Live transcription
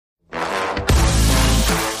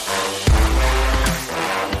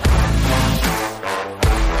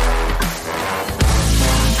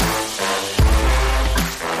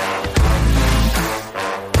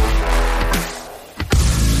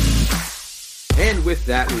And with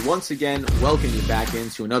that, we once again welcome you back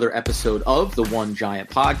into another episode of the One Giant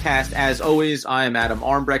Podcast. As always, I am Adam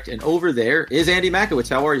Armbrecht, and over there is Andy Makowitz.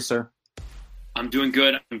 How are you, sir? I'm doing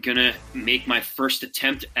good. I'm going to make my first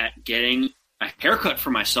attempt at getting a haircut for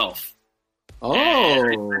myself. Oh.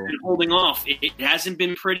 And I've been holding off. It hasn't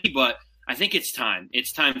been pretty, but I think it's time.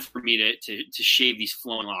 It's time for me to shave these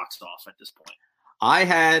flowing locks off at this point.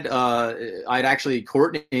 I'd actually,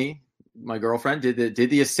 Courtney, my girlfriend, did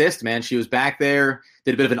the assist, man. She was back there,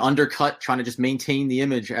 did a bit of an undercut, trying to just maintain the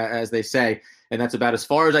image, as they say. And that's about as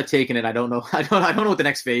far as I've taken it. I don't know. I don't know what the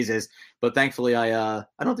next phase is, but thankfully I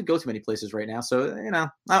don't have to go too many places right now. So,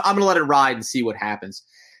 I'm going to let it ride and see what happens.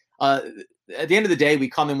 At the end of the day, we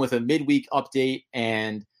come in with a midweek update,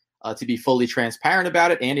 and to be fully transparent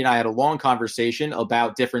about it, Andy and I had a long conversation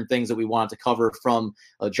about different things that we wanted to cover from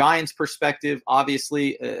a Giants perspective,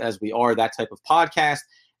 obviously, as we are that type of podcast.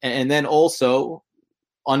 And then also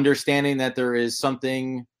understanding that there is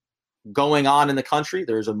something going on in the country.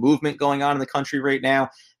 There's a movement going on in the country right now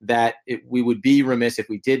that we would be remiss if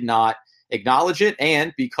we did not acknowledge it.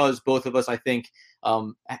 And because both of us, I think,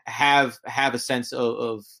 have a sense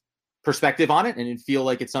of perspective on it and feel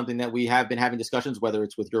like it's something that we have been having discussions, whether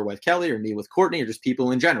it's with your wife, Kelly, or me with Courtney, or just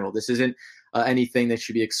people in general. This isn't anything that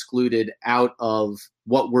should be excluded out of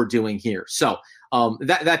what we're doing here. So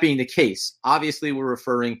that being the case, obviously we're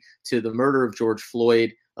referring to the murder of George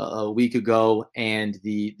Floyd a week ago, and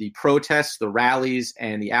the protests, the rallies,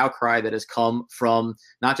 and the outcry that has come from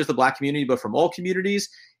not just the Black community, but from all communities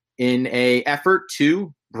in a effort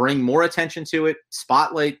to bring more attention to it,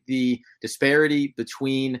 spotlight the disparity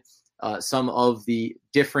between some of the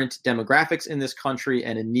different demographics in this country,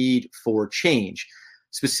 and a need for change.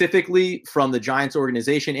 Specifically from the Giants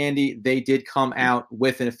organization, Andy, they did come out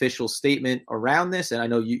with an official statement around this, and I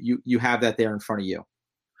know you have that there in front of you.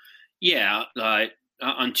 Yeah,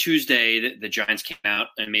 on Tuesday, the Giants came out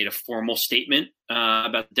and made a formal statement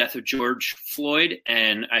about the death of George Floyd,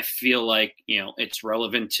 and I feel like it's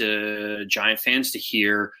relevant to Giant fans to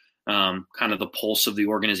hear kind of the pulse of the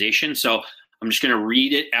organization. So I'm just going to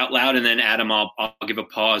read it out loud, and then Adam, I'll give a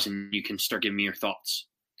pause, and you can start giving me your thoughts.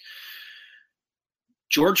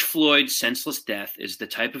 George Floyd's senseless death is the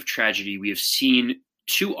type of tragedy we have seen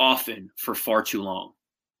too often for far too long.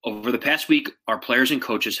 Over the past week, our players and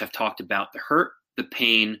coaches have talked about the hurt, the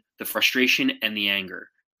pain, the frustration, and the anger.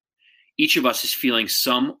 Each of us is feeling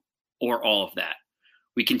some or all of that.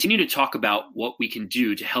 We continue to talk about what we can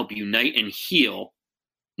do to help unite and heal.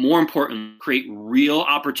 More importantly, create real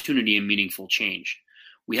opportunity and meaningful change.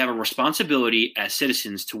 We have a responsibility as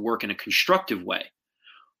citizens to work in a constructive way.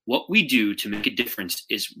 What we do to make a difference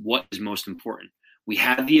is what is most important. We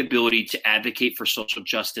have the ability to advocate for social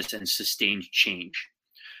justice and sustained change.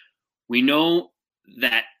 We know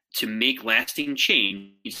that to make lasting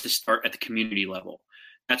change needs to start at the community level.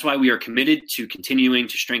 That's why we are committed to continuing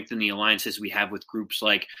to strengthen the alliances we have with groups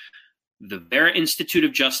like the Vera Institute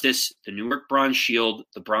of Justice, the Newark Bronze Shield,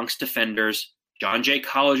 the Bronx Defenders, John Jay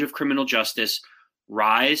College of Criminal Justice,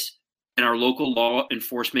 RISE, and our local law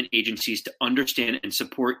enforcement agencies to understand and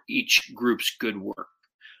support each group's good work.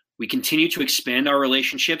 We continue to expand our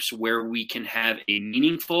relationships where we can have a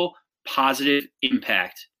meaningful, positive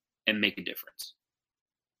impact and make a difference.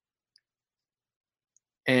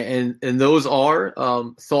 And those are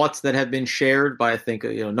thoughts that have been shared by, I think,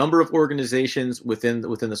 a number of organizations within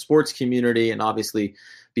the sports community, and obviously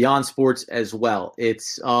beyond sports as well.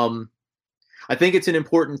 It's I think it's an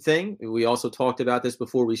important thing. We also talked about this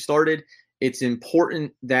before we started. It's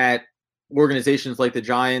important that organizations like the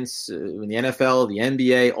Giants, the NFL, the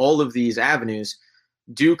NBA, all of these avenues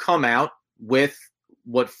do come out with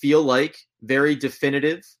what feel like very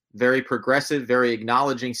definitive, very progressive, very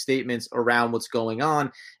acknowledging statements around what's going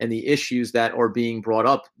on and the issues that are being brought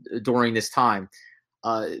up during this time.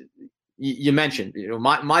 You mentioned,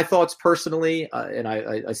 my thoughts personally, and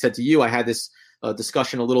I said to you, I had this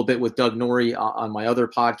discussion a little bit with Doug Norrie on my other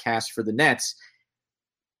podcast for the Nets.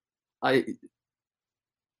 I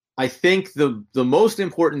think the most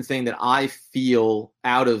important thing that I feel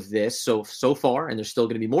out of this so far, and there's still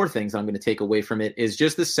going to be more things I'm going to take away from it, is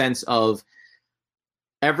just the sense of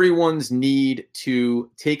everyone's need to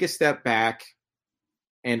take a step back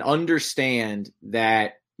and understand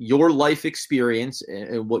that your life experience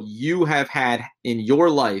and what you have had in your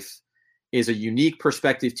life is a unique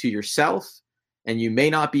perspective to yourself, and you may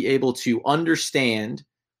not be able to understand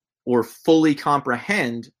or fully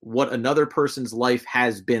comprehend what another person's life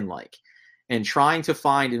has been like. And trying to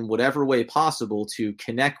find in whatever way possible to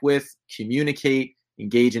connect with, communicate,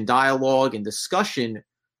 engage in dialogue and discussion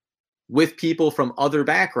with people from other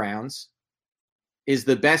backgrounds is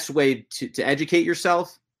the best way to educate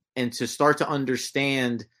yourself and to start to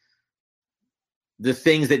understand the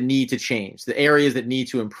things that need to change, the areas that need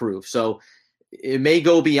to improve. So it may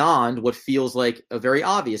go beyond what feels like a very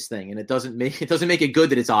obvious thing, and it doesn't make it good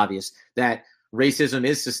that it's obvious that racism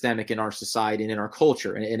is systemic in our society and in our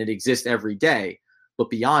culture, and it exists every day. But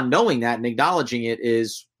beyond knowing that and acknowledging it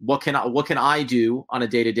is what can I do on a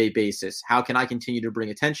day-to-day basis? How can I continue to bring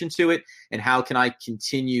attention to it? And how can I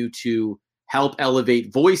continue to help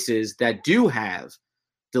elevate voices that do have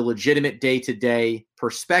the legitimate day-to-day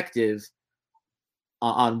perspective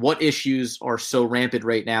on what issues are so rampant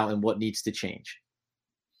right now and what needs to change?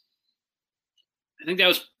 I think that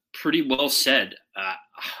was pretty well said.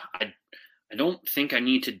 I don't think I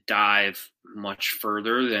need to dive much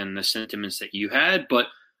further than the sentiments that you had, but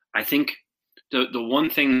I think the one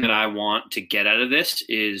thing that I want to get out of this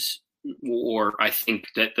is, or I think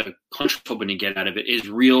that the country's hoping to get out of it, is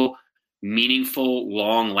real, meaningful,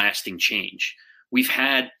 long-lasting change. We've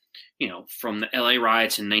had, from the LA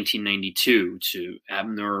riots in 1992 to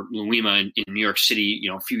Abner Louima in New York City,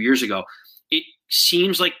 a few years ago, it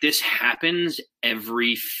seems like this happens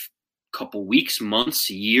every couple weeks, months,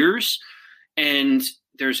 years. And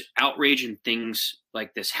there's outrage and things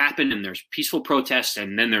like this happen, and there's peaceful protests,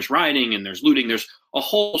 and then there's rioting, and there's looting. There's a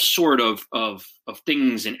whole sort of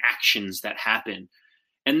things and actions that happen.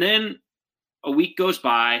 And then a week goes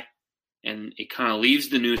by, and it kind of leaves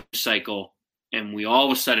the news cycle, and we all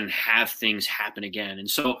of a sudden have things happen again. And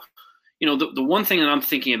so, the one thing that I'm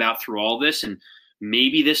thinking about through all this, and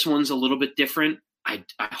maybe this one's a little bit different, I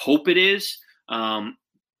hope it is,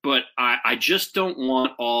 but I just don't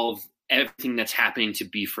want all of everything that's happening to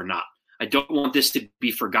be for naught. I don't want this to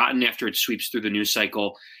be forgotten after it sweeps through the news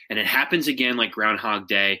cycle and it happens again like Groundhog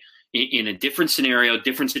Day in a different scenario,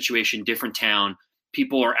 different situation, different town.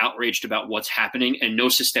 People are outraged about what's happening and no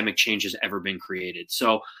systemic change has ever been created.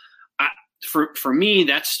 So for me,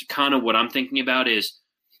 that's kind of what I'm thinking about is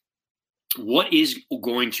what is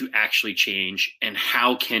going to actually change and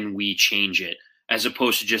how can we change it, as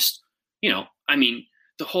opposed to just,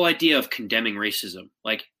 the whole idea of condemning racism.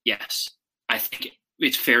 Like, yes, I think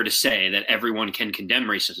it's fair to say that everyone can condemn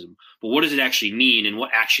racism, but what does it actually mean and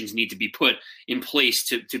what actions need to be put in place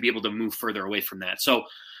to be able to move further away from that? So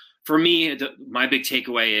for me, my big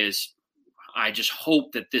takeaway is I just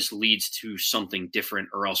hope that this leads to something different,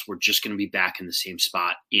 or else we're just going to be back in the same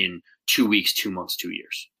spot in 2 weeks, 2 months, 2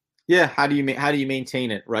 years. Yeah. How do you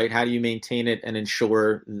maintain it, right? How do you maintain it and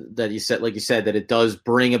ensure that like you said, that it does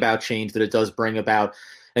bring about change, that it does bring about,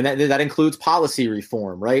 and that includes policy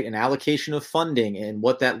reform, right? And allocation of funding and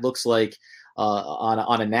what that looks like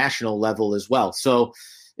on a national level as well. So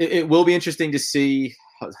it will be interesting to see.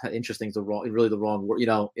 Interesting is really the wrong word.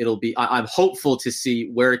 It'll be. I'm hopeful to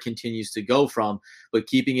see where it continues to go from, but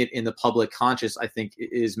keeping it in the public conscious, I think,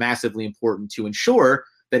 is massively important to ensure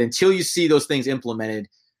that until you see those things implemented,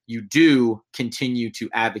 you do continue to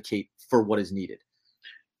advocate for what is needed.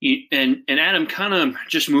 And Adam, kind of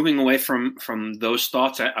just moving away from those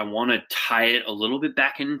thoughts, I want to tie it a little bit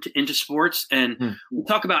back into sports, and we'll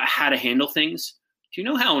talk about how to handle things. Do you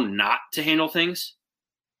know how not to handle things?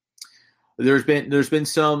 There's been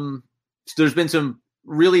some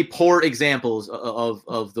really poor examples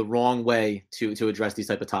of the wrong way to address these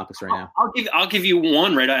type of topics right now. I'll give you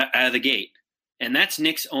one right out of the gate, and that's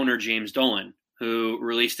Knicks owner James Dolan, who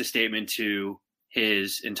released a statement to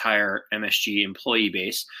his entire MSG employee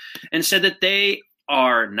base and said that they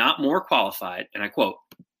are not more qualified, and I quote,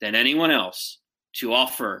 than anyone else to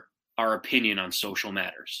offer our opinion on social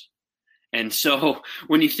matters. And so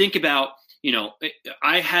when you think about,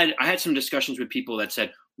 I had some discussions with people that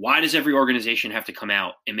said, why does every organization have to come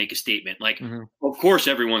out and make a statement? Like, Of course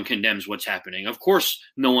everyone condemns what's happening. Of course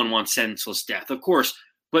no one wants senseless death. Of course.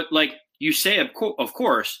 But like you say, of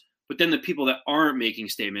course, but then the people that aren't making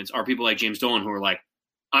statements are people like James Dolan, who are like,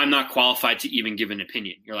 I'm not qualified to even give an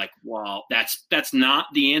opinion. You're like, well, that's not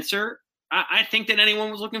the answer I think that anyone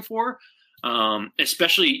was looking for.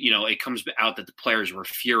 Especially, it comes out that the players were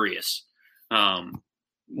furious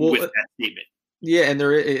with that statement. Yeah,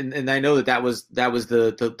 and I know that was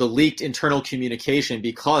the leaked internal communication,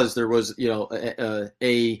 because there was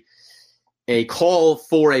a call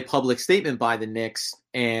for a public statement by the Knicks,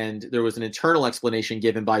 and there was an internal explanation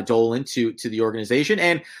given by Dolan to the organization,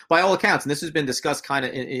 and by all accounts, and this has been discussed kind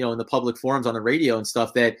of in the public forums on the radio and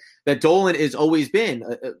stuff, that Dolan has always been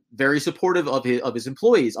very supportive of his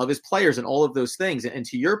employees, of his players, and all of those things. And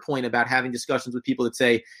to your point about having discussions with people that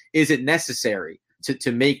say, is it necessary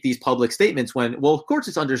to make these public statements when, well, of course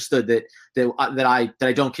it's understood that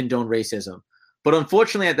I don't condone racism, but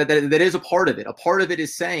unfortunately that is a part of it. A part of it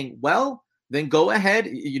is saying, well, then go ahead.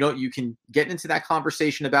 You can get into that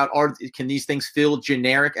conversation about can these things feel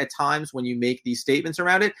generic at times when you make these statements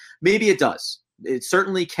around it? Maybe it does. It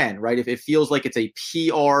certainly can, right? If it feels like it's a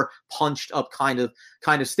PR punched up kind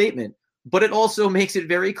of statement. But it also makes it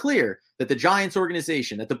very clear that the Giants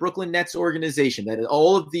organization, that the Brooklyn Nets organization, that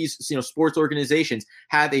all of these sports organizations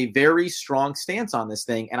have a very strong stance on this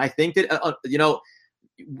thing. And I think that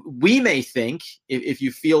we may think, if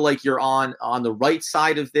you feel like you're on the right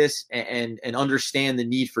side of this and understand the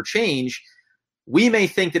need for change, we may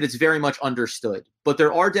think that it's very much understood. But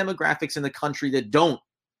there are demographics in the country that don't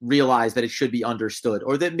realize that it should be understood,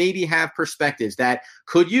 or that maybe have perspectives that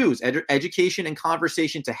could use education and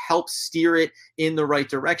conversation to help steer it in the right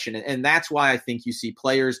direction. And that's why I think you see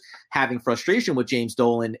players having frustration with James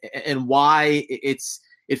Dolan, and why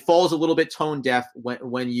it falls a little bit tone deaf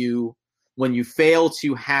when you fail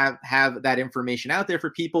to have that information out there for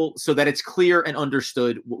people so that it's clear and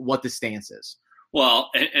understood what the stance is. Well,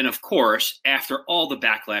 and of course, after all the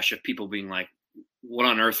backlash of people being like, what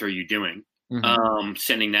on earth are you doing? Mm-hmm.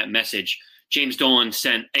 Sending that message, James Dolan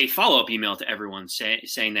sent a follow-up email to everyone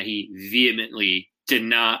saying that he vehemently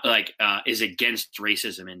is against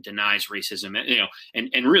racism and denies racism,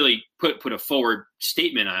 and really put a forward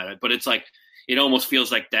statement on it. But it's like, it almost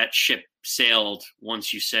feels like that ship sailed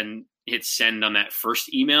once you hit send on that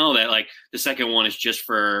first email, that like the second one is just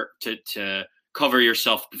to cover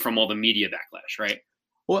yourself from all the media backlash, right?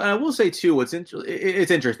 Well, and I will say too, it's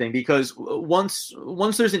interesting because once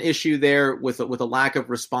there's an issue there with a lack of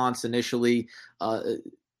response initially,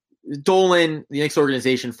 Dolan, the Knicks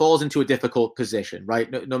organization, falls into a difficult position, right?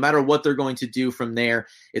 No matter what they're going to do from there,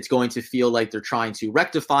 it's going to feel like they're trying to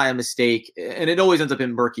rectify a mistake, and it always ends up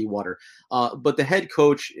in murky water. But the head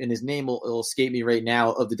coach, and his name will escape me right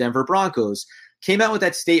now, of the Denver Broncos, came out with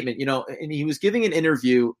that statement, and he was giving an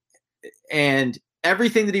interview, and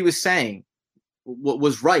everything that he was saying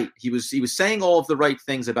was right. He was saying all of the right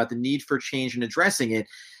things about the need for change and addressing it.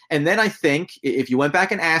 And then I think if you went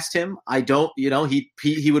back and asked him,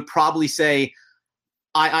 he would probably say,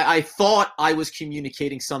 I thought I was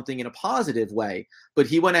communicating something in a positive way, but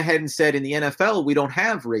he went ahead and said, in the NFL, we don't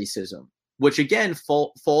have racism, which again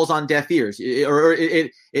falls on deaf ears.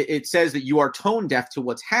 It says that you are tone deaf to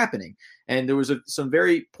what's happening. And there was some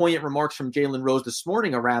very poignant remarks from Jalen Rose this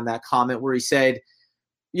morning around that comment, where he said,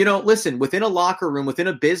 listen, within a locker room, within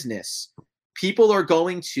a business, people are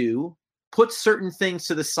going to put certain things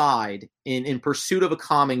to the side in pursuit of a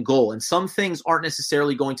common goal. And some things aren't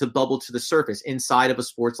necessarily going to bubble to the surface inside of a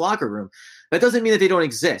sports locker room. That doesn't mean that they don't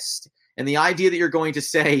exist. And the idea that you're going to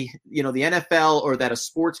say, the NFL or that a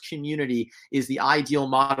sports community is the ideal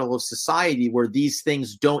model of society where these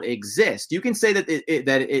things don't exist. You can say that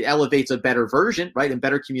it elevates a better version, right, and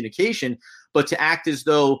better communication, but to act as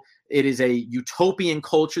though it is a utopian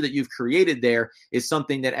culture that you've created there is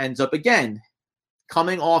something that ends up, again,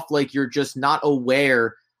 coming off like you're just not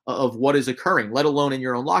aware of what is occurring, let alone in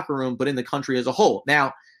your own locker room, but in the country as a whole.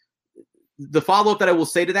 Now, the follow-up that I will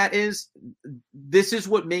say to that is, this is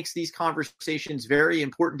what makes these conversations very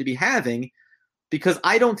important to be having, because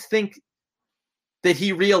I don't think that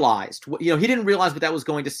he realized, he didn't realize what that was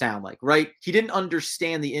going to sound like, right? He didn't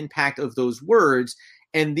understand the impact of those words.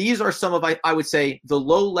 And these are some of, I would say, the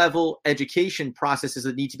low-level education processes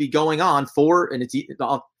that need to be going on for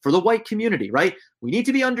the white community, right? We need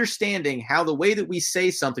to be understanding how the way that we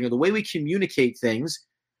say something or the way we communicate things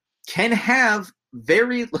can have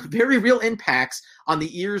very, very real impacts on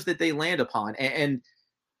the ears that they land upon. And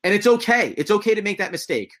it's okay. It's okay to make that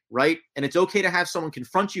mistake, right? And it's okay to have someone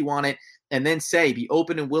confront you on it and then be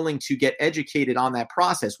open and willing to get educated on that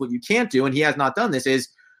process. What you can't do, and he has not done this, is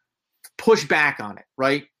push back on it,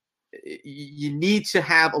 right? You need to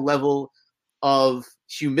have a level of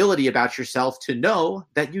humility about yourself to know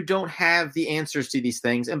that you don't have the answers to these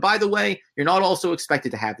things. And by the way, you're not also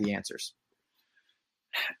expected to have the answers.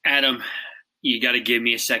 Adam, you got to give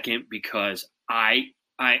me a second, because I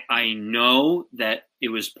know that it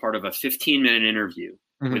was part of a 15-minute interview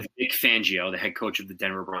with Vic Fangio, the head coach of the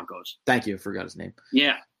Denver Broncos. Thank you. I forgot his name.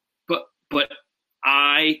 Yeah. But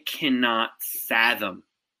I cannot fathom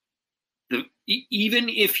even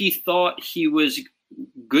if he thought he was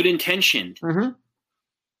good intentioned,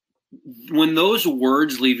 when those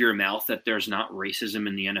words leave your mouth that there's not racism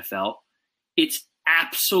in the NFL, it's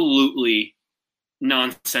absolutely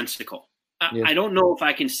nonsensical. Yeah. I don't know if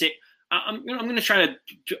I can say. I'm going to try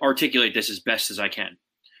to articulate this as best as I can.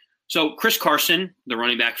 So Chris Carson, the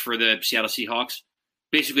running back for the Seattle Seahawks,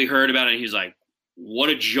 basically heard about it, and he's like, what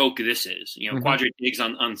a joke this is. Quadri Diggs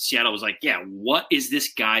on Seattle was like, yeah, what is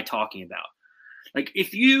this guy talking about? Like,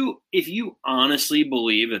 if you honestly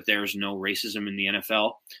believe that there's no racism in the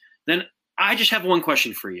NFL, then I just have one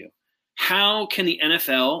question for you. How can the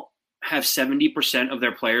NFL have 70% of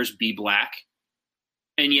their players be black,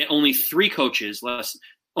 and yet only 3 coaches,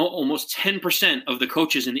 almost 10% of the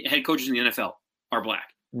coaches and the head coaches in the NFL are black?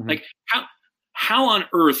 Mm-hmm. Like how on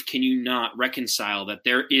earth can you not reconcile that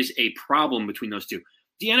there is a problem between those two?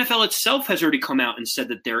 The NFL itself has already come out and said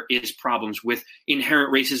that there is problems with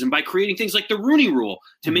inherent racism by creating things like the Rooney Rule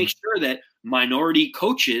to make sure that minority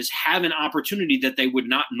coaches have an opportunity that they would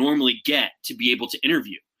not normally get to be able to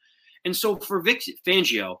interview. And so for Vic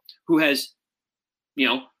Fangio, who has,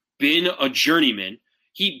 been a journeyman,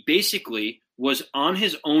 he basically was on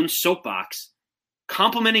his own soapbox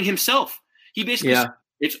complimenting himself. He basically said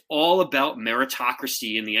it's all about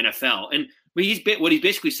meritocracy in the NFL. And what he's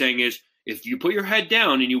basically saying is, if you put your head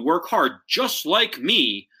down and you work hard just like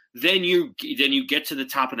me, then you get to the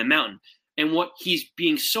top of the mountain. And what he's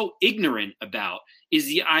being so ignorant about is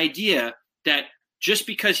the idea that just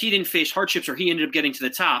because he didn't face hardships or he ended up getting to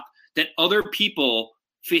the top, that other people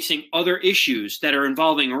facing other issues that are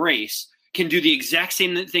involving race can do the exact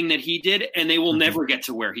same thing that he did, and they will never get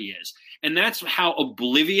to where he is. And that's how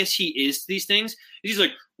oblivious he is to these things. He's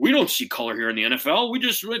like, we don't see color here in the NFL.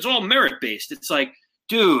 It's all merit-based. It's like,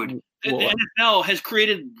 dude, the NFL has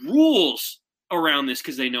created rules around this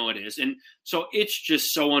because they know it is. And so it's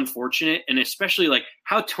just so unfortunate, and especially like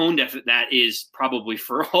how tone deaf that is probably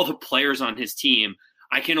for all the players on his team.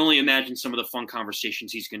 I can only imagine some of the fun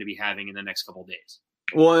conversations he's going to be having in the next couple of days.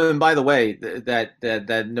 Well, and by the way,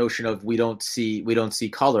 that notion of we don't see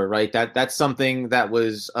color, right? That's something that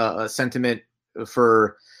was a sentiment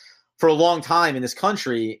for a long time in this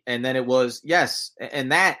country, and then it was yes,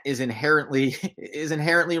 and that is inherently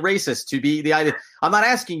racist to be the idea. I'm not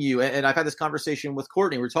asking you, and I've had this conversation with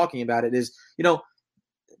Courtney. We're talking about it. Is no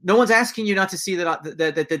one's asking you not to see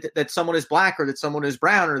that someone is black or that someone is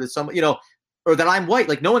brown or that someone or that I'm white.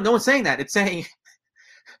 Like no one's saying that. It's saying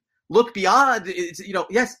look beyond. It's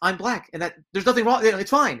yes, I'm black, and that there's nothing wrong. It's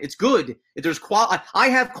fine. It's good. There's I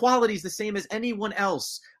have qualities the same as anyone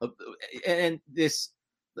else, and this.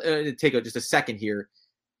 Take just a second here.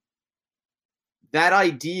 That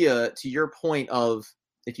idea, to your point of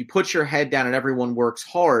if you put your head down and everyone works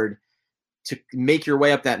hard to make your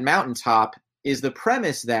way up that mountaintop, is the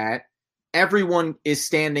premise that everyone is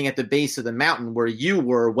standing at the base of the mountain where you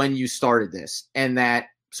were when you started this. And that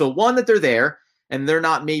they're there and they're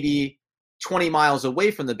not maybe 20 miles away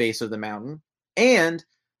from the base of the mountain, and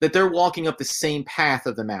that they're walking up the same path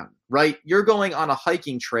of the mountain, right? You're going on a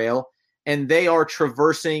hiking trail and they are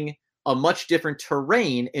traversing a much different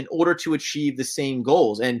terrain in order to achieve the same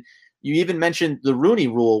goals. And you even mentioned the Rooney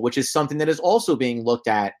Rule, which is something that is also being looked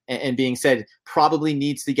at and being said probably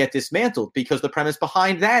needs to get dismantled, because the premise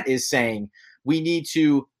behind that is saying we need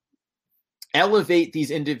to elevate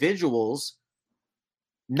these individuals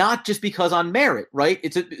not just because on merit,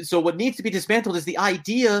 right? So what needs to be dismantled is the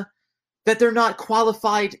idea that they're not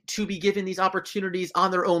qualified to be given these opportunities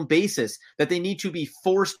on their own basis, that they need to be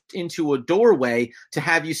forced into a doorway to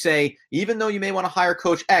have you say, even though you may want to hire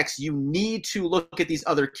Coach X, you need to look at these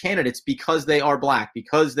other candidates because they are black,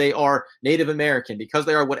 because they are Native American, because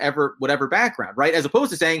they are whatever background, right? As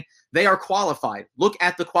opposed to saying they are qualified. Look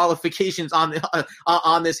at the qualifications on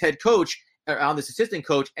this head coach, on this assistant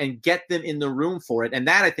coach, and get them in the room for it. And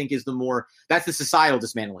that, I think, is that's the societal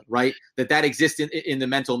dismantling, right? That exists in the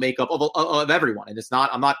mental makeup of everyone. And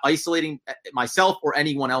I'm not isolating myself or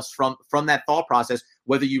anyone else from that thought process,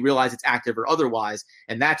 whether you realize it's active or otherwise.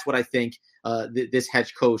 And that's what I think this head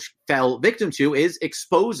coach fell victim to, is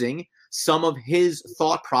exposing some of his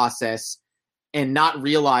thought process and not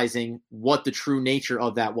realizing what the true nature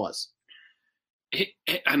of that was.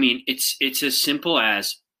 It's as simple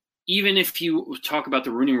as, even if you talk about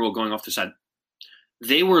the Rooney Rule going off the side,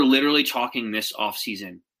 they were literally talking this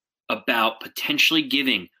offseason about potentially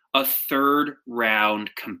giving a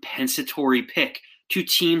third-round compensatory pick to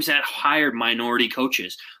teams that hired minority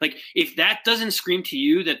coaches. Like, if that doesn't scream to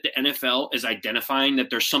you that the NFL is identifying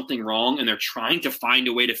that there's something wrong and they're trying to find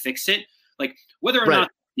a way to fix it, like whether or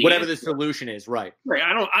not whatever the solution is, right? Right.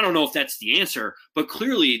 I don't know if that's the answer, but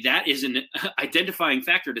clearly that is an identifying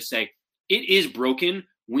factor to say it is broken.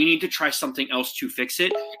 We need to try something else to fix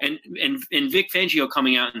it. And Vic Fangio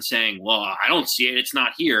coming out and saying, well, I don't see it, it's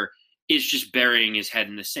not here, is just burying his head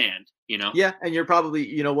in the sand, Yeah, and you're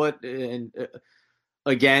probably, and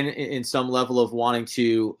again, in some level of wanting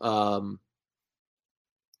to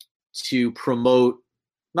promote,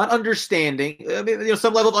 not understanding,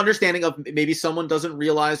 some level of understanding of maybe someone doesn't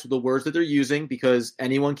realize the words that they're using, because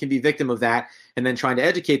anyone can be victim of that, and then trying to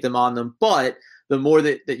educate them on them. But the more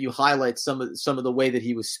that you highlight some of the way that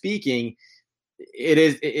he was speaking,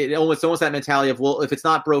 it almost that mentality of, well, if it's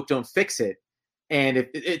not broke, don't fix it. And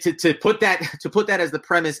to put that as the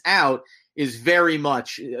premise out is very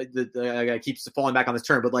much I keep falling back on this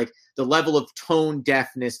term, but like the level of tone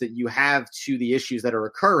deafness that you have to the issues that are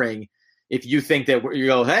occurring. If you think that you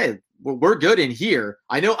go, hey, we're good in here.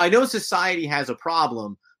 I know society has a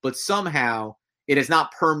problem, but somehow it has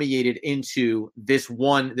not permeated into this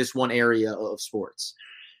one area of sports.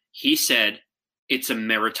 He said it's a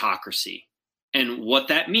meritocracy. And what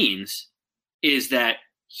that means is that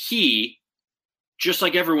he, just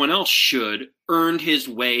like everyone else should, earned his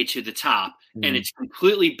way to the top. Mm-hmm. And it's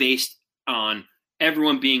completely based on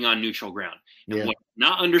everyone being on neutral ground. And what I'm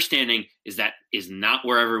not understanding is that is not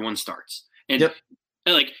where everyone starts. And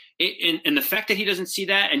and the fact that he doesn't see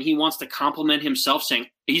that and he wants to compliment himself,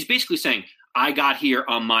 he's basically saying, I got here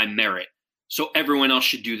on my merit, so everyone else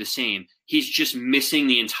should do the same. He's just missing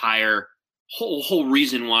the entire whole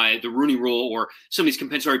reason why the Rooney Rule or some of these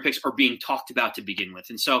compensatory picks are being talked about to begin with.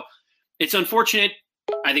 And so it's unfortunate.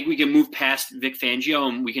 I think we can move past Vic Fangio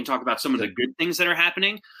and we can talk about some of the good things that are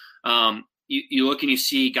happening. You look and you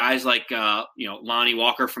see guys like Lonnie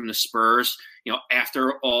Walker from the Spurs.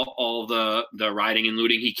 After all the rioting and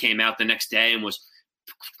looting, he came out the next day and was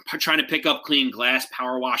trying to pick up clean glass,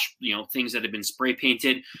 power wash, things that have been spray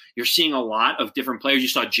painted. You're seeing a lot of different players. You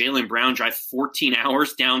saw Jaylen Brown drive 14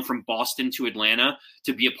 hours down from Boston to Atlanta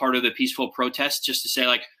to be a part of the peaceful protest, just to say,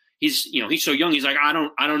 like, he's so young. He's like, I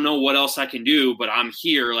don't know what else I can do, but I'm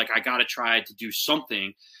here. Like, I got to try to do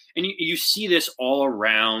something. And you see this all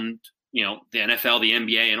around, the NFL, the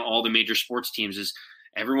NBA, and all the major sports teams is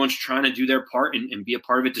everyone's trying to do their part and be a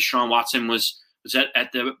part of it. Deshaun Watson was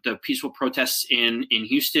at the peaceful protests in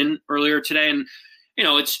Houston earlier today. And,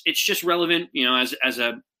 it's just relevant, as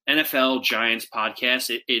a NFL Giants podcast,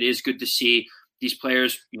 it is good to see these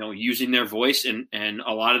players, using their voice and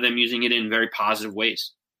a lot of them using it in very positive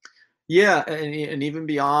ways. Yeah. And even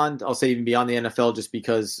beyond, I'll say even beyond the NFL, just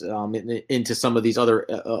because into some of these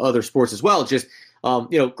other sports as well, just,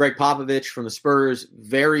 Greg Popovich from the Spurs,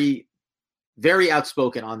 very, very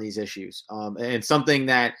outspoken on these issues. And something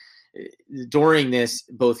that, during this,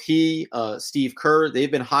 both he, Steve Kerr,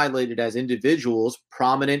 they've been highlighted as individuals,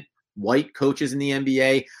 prominent white coaches in the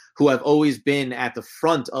NBA who have always been at the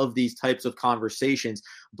front of these types of conversations.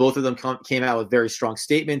 Both of them came out with very strong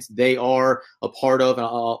statements. They are a part of, and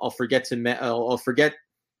I'll forget.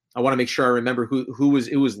 I want to make sure I remember who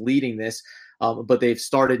was leading this. But they've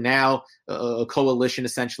started now a coalition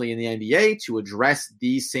essentially in the NBA to address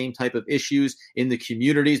these same type of issues in the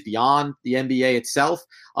communities beyond the NBA itself.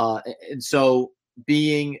 And so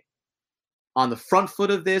being on the front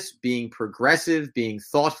foot of this, being progressive, being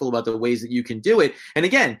thoughtful about the ways that you can do it. And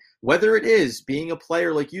again, whether it is being a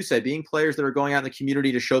player, like you said, being players that are going out in the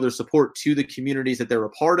community to show their support to the communities that they're a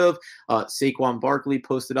part of. Saquon Barkley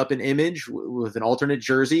posted up an image with an alternate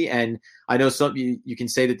jersey. And I know some you can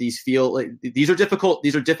say that these feel like these are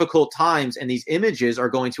difficult times, and these images are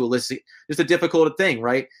going to elicit just a difficult thing,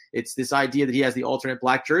 right? It's this idea that he has the alternate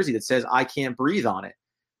black jersey that says, I can't breathe on it.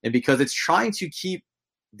 And because it's trying to keep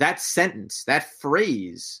that sentence, that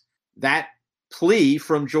phrase, that plea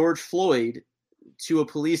from George Floyd to a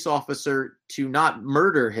police officer to not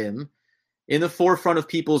murder him in the forefront of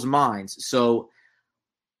people's minds. So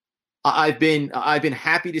I've been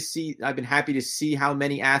happy to see how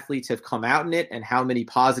many athletes have come out in it and how many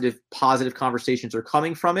positive conversations are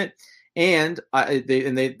coming from it. And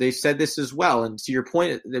they said this as well. And to your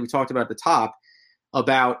point that we talked about at the top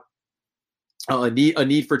about a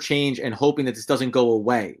need for change and hoping that this doesn't go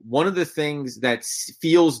away. One of the things that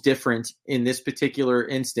feels different in this particular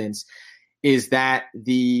instance is that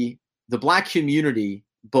the black community,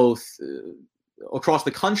 both across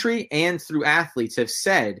the country and through athletes, have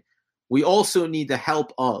said, we also need the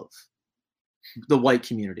help of the white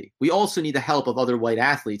community. We also need the help of other white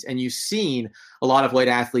athletes. And you've seen a lot of white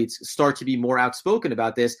athletes start to be more outspoken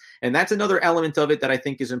about this. And that's another element of it that I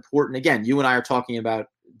think is important. Again, you and I are talking about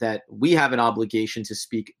that we have an obligation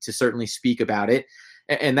to certainly speak about it.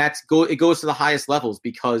 And it goes to the highest levels,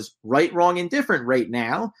 because right, wrong, indifferent right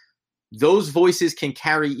now, those voices can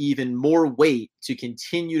carry even more weight to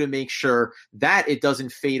continue to make sure that it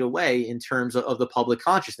doesn't fade away in terms of the public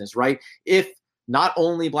consciousness, right? If not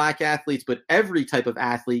only black athletes, but every type of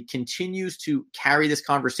athlete continues to carry this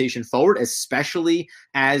conversation forward, especially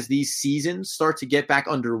as these seasons start to get back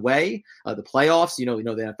underway, the playoffs, the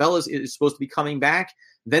NFL is supposed to be coming back,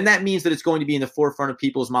 then that means that it's going to be in the forefront of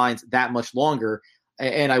people's minds that much longer.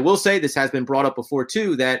 And I will say, this has been brought up before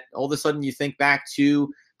too, that all of a sudden you think back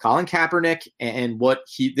to Colin Kaepernick and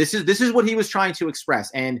this is what he was trying to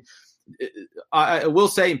express. And I will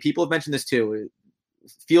say, and people have mentioned this too,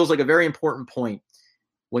 feels like a very important point.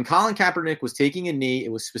 When Colin Kaepernick was taking a knee,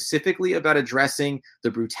 it was specifically about addressing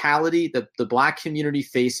the brutality that the Black community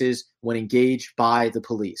faces when engaged by the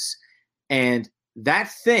police. And that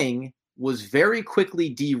thing was very quickly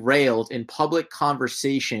derailed in public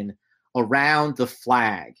conversation around the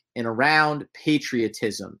flag and around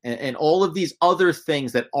patriotism and all of these other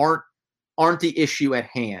things that aren't the issue at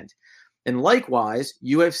hand. And likewise,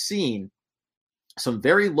 you have seen some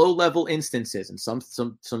very low-level instances, and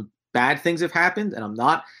some bad things have happened, and I'm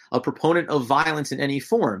not a proponent of violence in any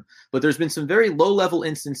form, but there's been some very low-level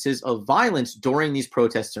instances of violence during these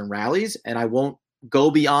protests and rallies, and I won't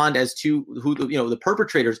go beyond as to who the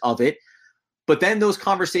perpetrators of it. But then those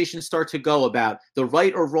conversations start to go about the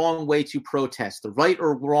right or wrong way to protest, the right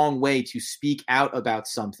or wrong way to speak out about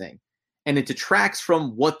something. And it detracts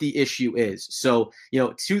from what the issue is. So,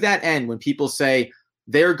 to that end, when people say,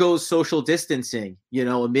 there goes social distancing,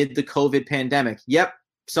 amid the COVID pandemic. Yep,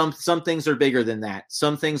 some things are bigger than that.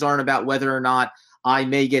 Some things aren't about whether or not I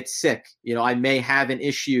may get sick. I may have an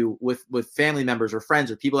issue with family members or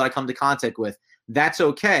friends or people that I come to contact with. That's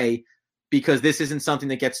okay, because this isn't something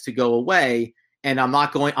that gets to go away. And I'm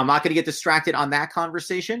not going to get distracted on that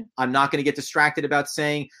conversation. I'm not going to get distracted about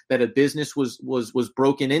saying that a business was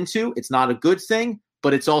broken into. It's not a good thing,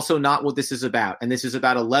 but it's also not what this is about. And this is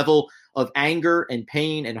about a level of anger and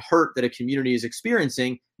pain and hurt that a community is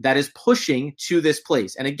experiencing that is pushing to this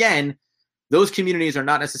place. And again, those communities are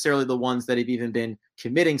not necessarily the ones that have even been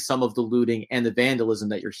committing some of the looting and the vandalism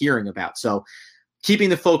that you're hearing about. So keeping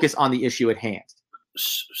the focus on the issue at hand.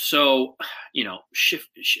 So,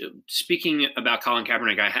 speaking about Colin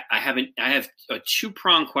Kaepernick, I have a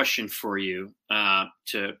two-pronged question for you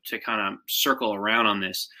to kind of circle around on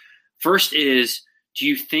this. First is, do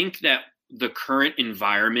you think that the current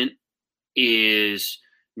environment is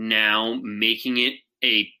now making it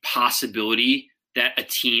a possibility that a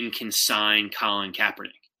team can sign Colin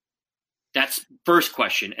Kaepernick? That's first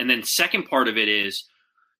question. And then second part of it is,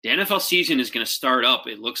 the NFL season is going to start up,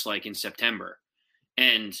 it looks like, in September.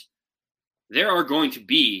 And there are going to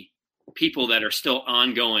be people that are still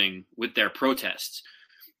ongoing with their protests.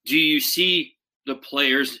 Do you see the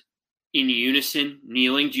players in unison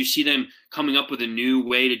kneeling? Do you see them coming up with a new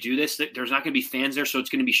way to do this? There's not going to be fans there, so it's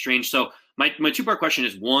going to be strange. So my two-part question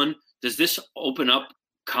is, one, does this open up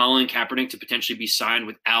Colin Kaepernick to potentially be signed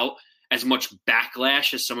without as much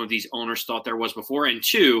backlash as some of these owners thought there was before? And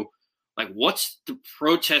two, what's the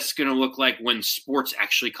protest going to look like when sports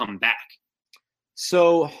actually come back?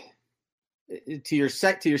 So to your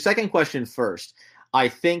second question first, I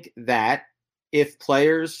think that if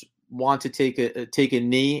players want to take a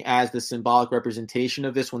knee as the symbolic representation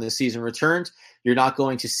of this when the season returns, you're not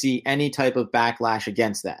going to see any type of backlash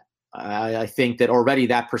against that. I think that already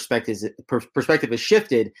that perspective has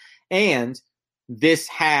shifted, and this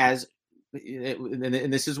has,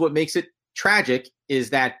 and this is what makes it tragic,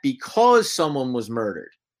 is that because someone was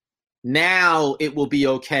murdered, now it will be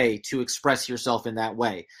okay to express yourself in that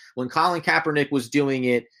way. When Colin Kaepernick was doing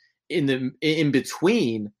it in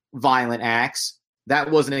between violent acts,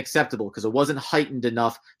 that wasn't acceptable because it wasn't heightened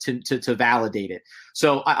enough to validate it.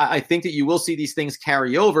 So I think that you will see these things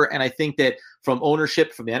carry over, and I think that from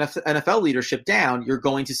ownership, from the NFL leadership down, you're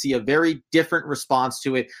going to see a very different response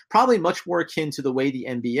to it, probably much more akin to the way the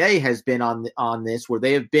NBA has been on this, where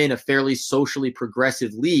they have been a fairly socially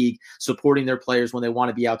progressive league supporting their players when they want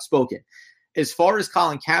to be outspoken. As far as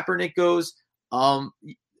Colin Kaepernick goes,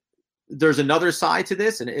 there's another side to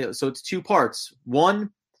this, and so it's two parts.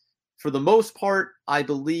 One, for the most part, I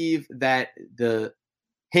believe that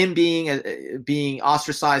him being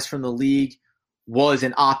ostracized from the league was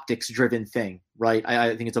an optics-driven thing, right?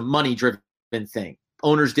 I think it's a money-driven thing.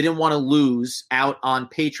 Owners didn't want to lose out on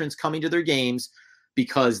patrons coming to their games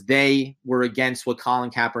because they were against what Colin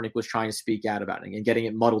Kaepernick was trying to speak out about and getting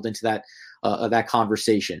it muddled into that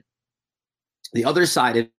conversation. The other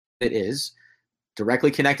side of it is directly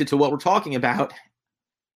connected to what we're talking about.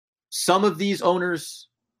 Some of these owners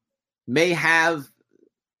may have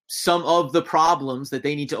some of the problems that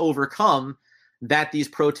they need to overcome that these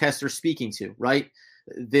protests are speaking to, right?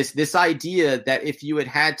 This idea that if you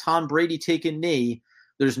had Tom Brady take a knee,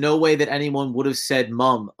 there's no way that anyone would have said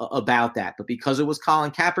mum about that. But because it was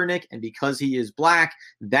Colin Kaepernick and because he is black,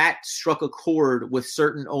 that struck a chord with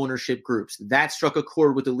certain ownership groups. That struck a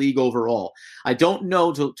chord with the league overall. I don't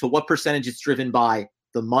know to what percentage it's driven by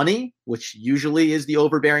the money, which usually is the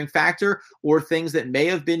overbearing factor, or things that may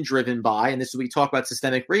have been driven by, and this is what we talk about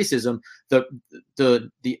systemic racism,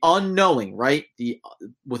 the unknowing, right?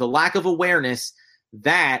 With a lack of awareness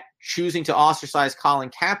that choosing to ostracize Colin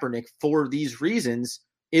Kaepernick for these reasons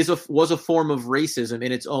was a form of racism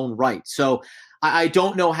in its own right. So I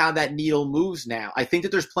don't know how that needle moves now. I think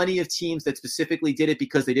that there's plenty of teams that specifically did it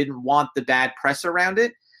because they didn't want the bad press around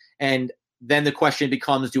it. And then the question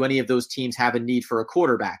becomes, do any of those teams have a need for a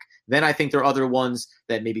quarterback? Then I think there are other ones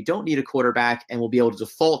that maybe don't need a quarterback and will be able to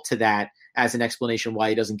default to that as an explanation why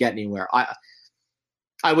he doesn't get anywhere.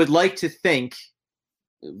 I would like to think,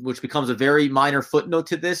 which becomes a very minor footnote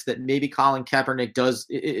to this, that maybe Colin Kaepernick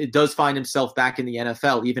does find himself back in the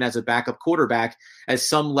NFL, even as a backup quarterback, as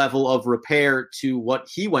some level of repair to what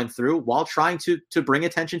he went through while trying to bring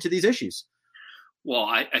attention to these issues. Well,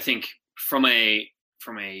 I think from a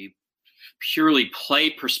purely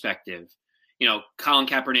play perspective, Colin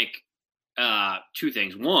Kaepernick, two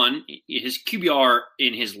things. One, his QBR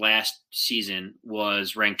in his last season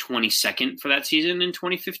was ranked 22nd for that season in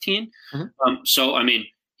 2015. Mm-hmm. So, I mean,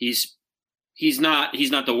 he's not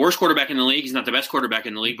the worst quarterback in the league. He's not the best quarterback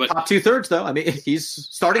in the league, but top 2/3 though. I mean, he's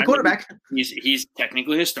starting quarterback. He's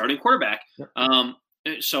technically a starting quarterback.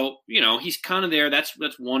 Yep. So, he's kind of there. That's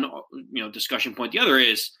one, discussion point. The other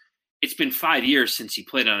is it's been 5 years since he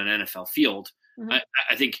played on an NFL field. Mm-hmm.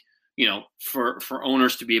 I think, for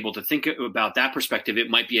owners to be able to think about that perspective, it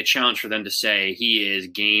might be a challenge for them to say he is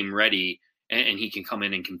game ready and he can come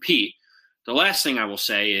in and compete. The last thing I will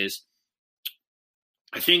say is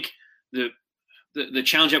I think the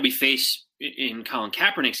challenge that we face in Colin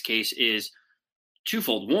Kaepernick's case is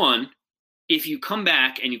twofold. One, if you come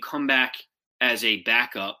back as a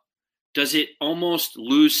backup, does it almost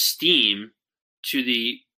lose steam to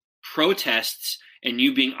the protests and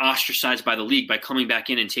you being ostracized by the league by coming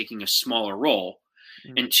back in and taking a smaller role?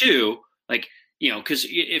 Mm-hmm. And two, because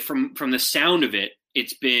from the sound of it,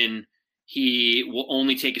 it's been he will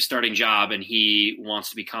only take a starting job and he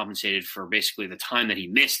wants to be compensated for basically the time that he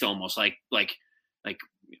missed, almost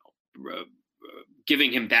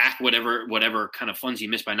giving him back whatever kind of funds he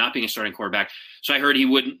missed by not being a starting quarterback. So I heard he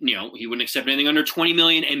wouldn't accept anything under $20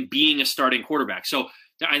 million and being a starting quarterback. So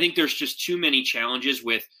I think there's just too many challenges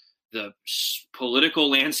with the political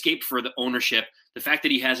landscape for the ownership, the fact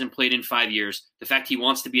that he hasn't played in 5 years, the fact he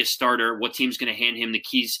wants to be a starter, what team's going to hand him the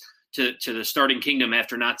keys to the starting kingdom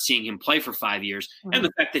after not seeing him play for 5 years, mm-hmm. and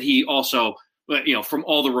the fact that he also, from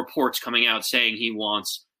all the reports coming out saying he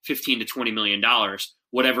wants $15 to $20 million,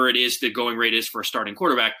 whatever it is the going rate is for a starting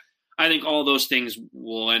quarterback, I think all those things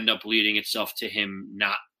will end up leading itself to him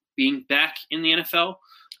not being back in the NFL.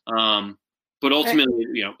 But ultimately,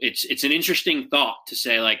 it's an interesting thought to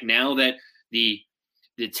say, now that the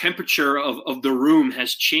temperature of the room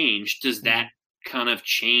has changed, does that kind of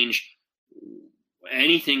change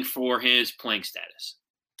anything for his playing status?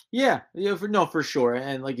 Yeah, for sure.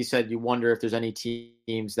 And like you said, you wonder if there's any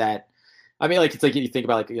teams that, it's like you think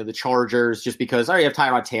about the Chargers, just because, you have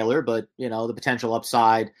Tyrod Taylor, but the potential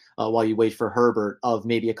upside while you wait for Herbert of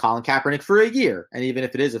maybe a Colin Kaepernick for a year, and even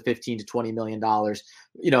if it is a $15 to $20 million,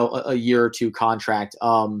 a year or two contract.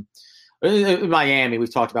 In Miami,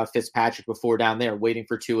 we've talked about Fitzpatrick before down there, waiting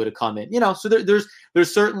for Tua to come in. So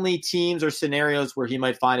there's certainly teams or scenarios where he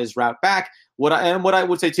might find his route back. What I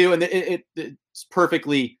would say too, and it's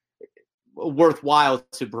perfectly worthwhile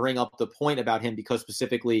to bring up the point about him because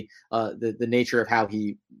specifically the nature of how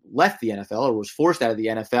he left the NFL or was forced out of the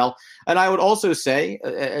NFL. And I would also say,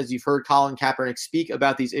 as you've heard Colin Kaepernick speak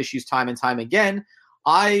about these issues time and time again,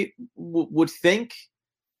 I would think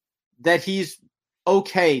that he's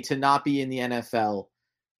okay to not be in the NFL,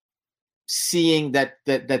 seeing that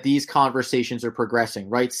these conversations are progressing,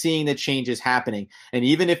 right? Seeing that change is happening. And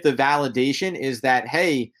even if the validation is that,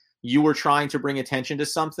 hey, you were trying to bring attention to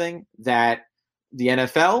something that the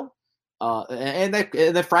NFL and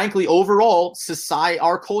that frankly, overall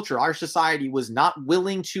our culture, our society was not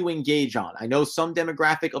willing to engage on. I know some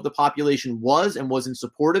demographic of the population was in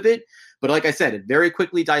support of it, but like I said, it very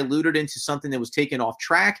quickly diluted into something that was taken off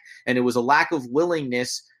track, and it was a lack of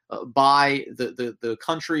willingness by the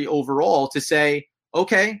country overall to say,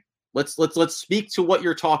 okay, let's speak to what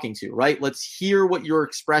you're talking to, right? Let's hear what you're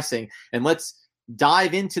expressing, and let's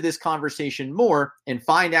dive into this conversation more and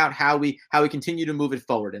find out how we continue to move it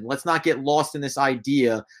forward. And let's not get lost in this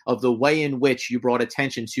idea of the way in which you brought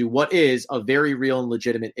attention to what is a very real and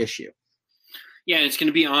legitimate issue. Yeah, it's going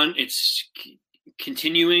to be it's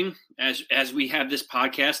continuing as we have this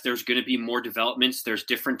podcast. There's going to be more developments. There's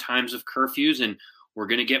different times of curfews, and we're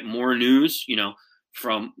going to get more news,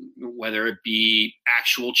 from whether it be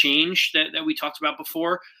actual change that we talked about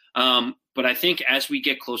before. But I think as we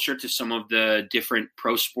get closer to some of the different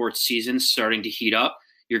pro sports seasons starting to heat up,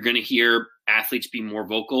 you're going to hear athletes be more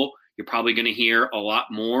vocal. You're probably going to hear a lot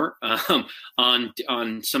more on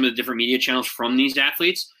some of the different media channels from these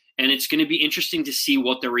athletes. And it's going to be interesting to see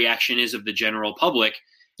what the reaction is of the general public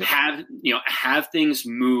have things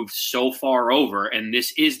moved so far over, and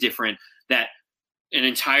this is different, that an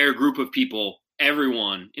entire group of people,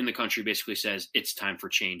 everyone in the country basically says it's time for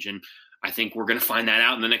change. And I think we're going to find that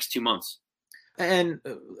out in the next 2 months. And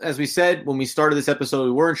as we said, when we started this episode,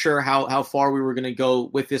 we weren't sure how far we were going to go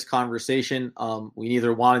with this conversation. We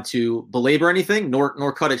neither wanted to belabor anything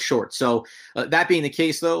nor cut it short. So that being the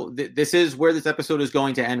case, though, this is where this episode is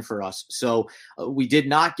going to end for us. So we did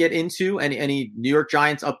not get into any New York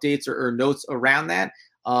Giants updates or notes around that.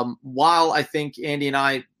 While I think Andy and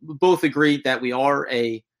I both agreed that we are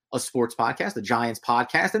a sports podcast, a Giants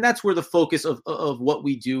podcast, and that's where the focus of what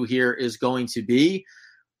we do here is going to be.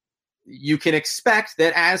 You can expect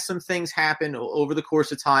that as some things happen over the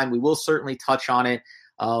course of time, we will certainly touch on it.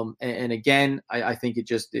 And again, I think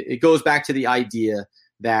it goes back to the idea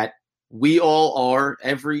that we all are,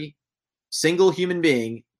 every single human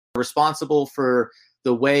being, responsible for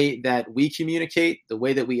the way that we communicate, the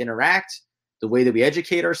way that we interact, the way that we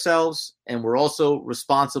educate ourselves. And we're also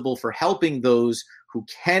responsible for helping those who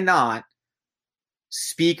cannot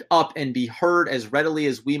speak up and be heard as readily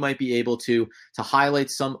as we might be able to highlight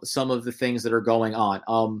some of the things that are going on.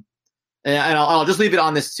 And I'll just leave it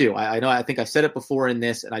on this too. I think I said it before in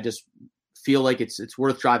this, and I just feel like it's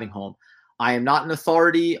worth driving home. I am not an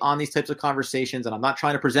authority on these types of conversations, and I'm not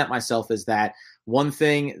trying to present myself as that. One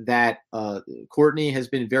thing that Courtney has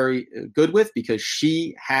been very good with, because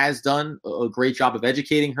she has done a great job of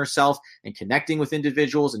educating herself and connecting with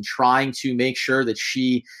individuals and trying to make sure that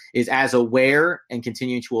she is as aware and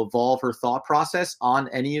continuing to evolve her thought process on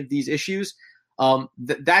any of these issues.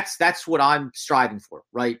 That's what I'm striving for,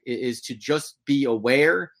 right? Is to just be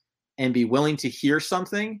aware and be willing to hear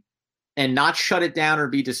something and not shut it down or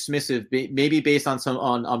be dismissive, maybe based on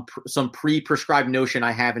some pre-prescribed notion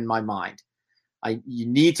I have in my mind. You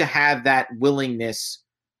need to have that willingness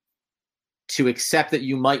to accept that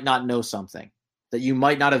you might not know something, that you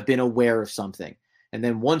might not have been aware of something. And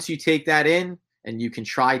then once you take that in and you can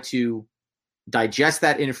try to digest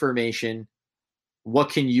that information,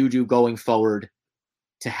 what can you do going forward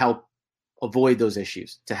to help avoid those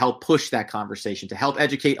issues, to help push that conversation, to help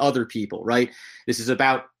educate other people, right? This is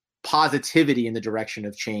about positivity in the direction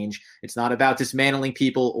of change. It's not about dismantling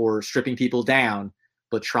people or stripping people down,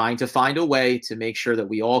 but trying to find a way to make sure that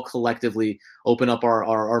we all collectively open up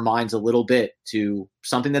our minds a little bit to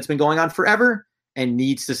something that's been going on forever and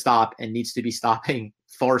needs to stop, and needs to be stopping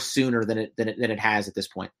far sooner than it has at this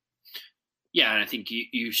point. Yeah, and I think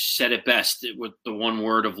you said it best with the one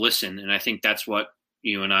word of listen, and I think that's what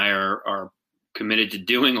you and I are committed to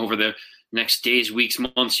doing over the next days, weeks,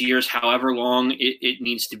 months, years, however long it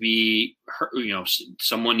needs to be heard,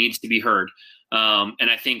 someone needs to be heard.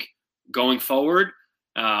 And I think going forward,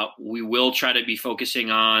 we will try to be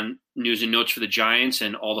focusing on news and notes for the Giants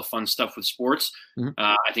and all the fun stuff with sports. Mm-hmm.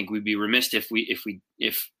 I think we'd be remiss if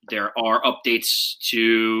there are updates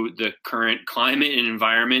to the current climate and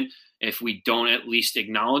environment, if we don't at least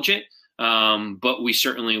acknowledge it. But we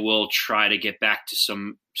certainly will try to get back to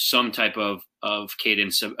some type of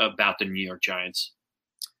cadence about the New York Giants.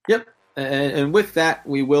 Yep. And with that,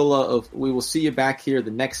 we will see you back here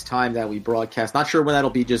the next time that we broadcast. Not sure when that'll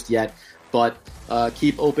be just yet, but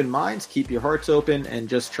keep open minds, keep your hearts open, and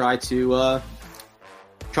just try to love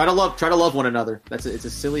one another. It's a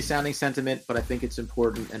silly sounding sentiment, but I think it's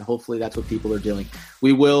important, and hopefully that's what people are doing.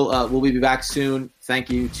 We'll be back soon. Thank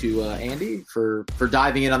you to Andy for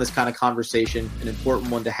diving in on this kind of conversation, an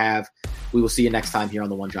important one to have. We will see you next time here on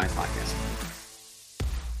the One Giant Podcast.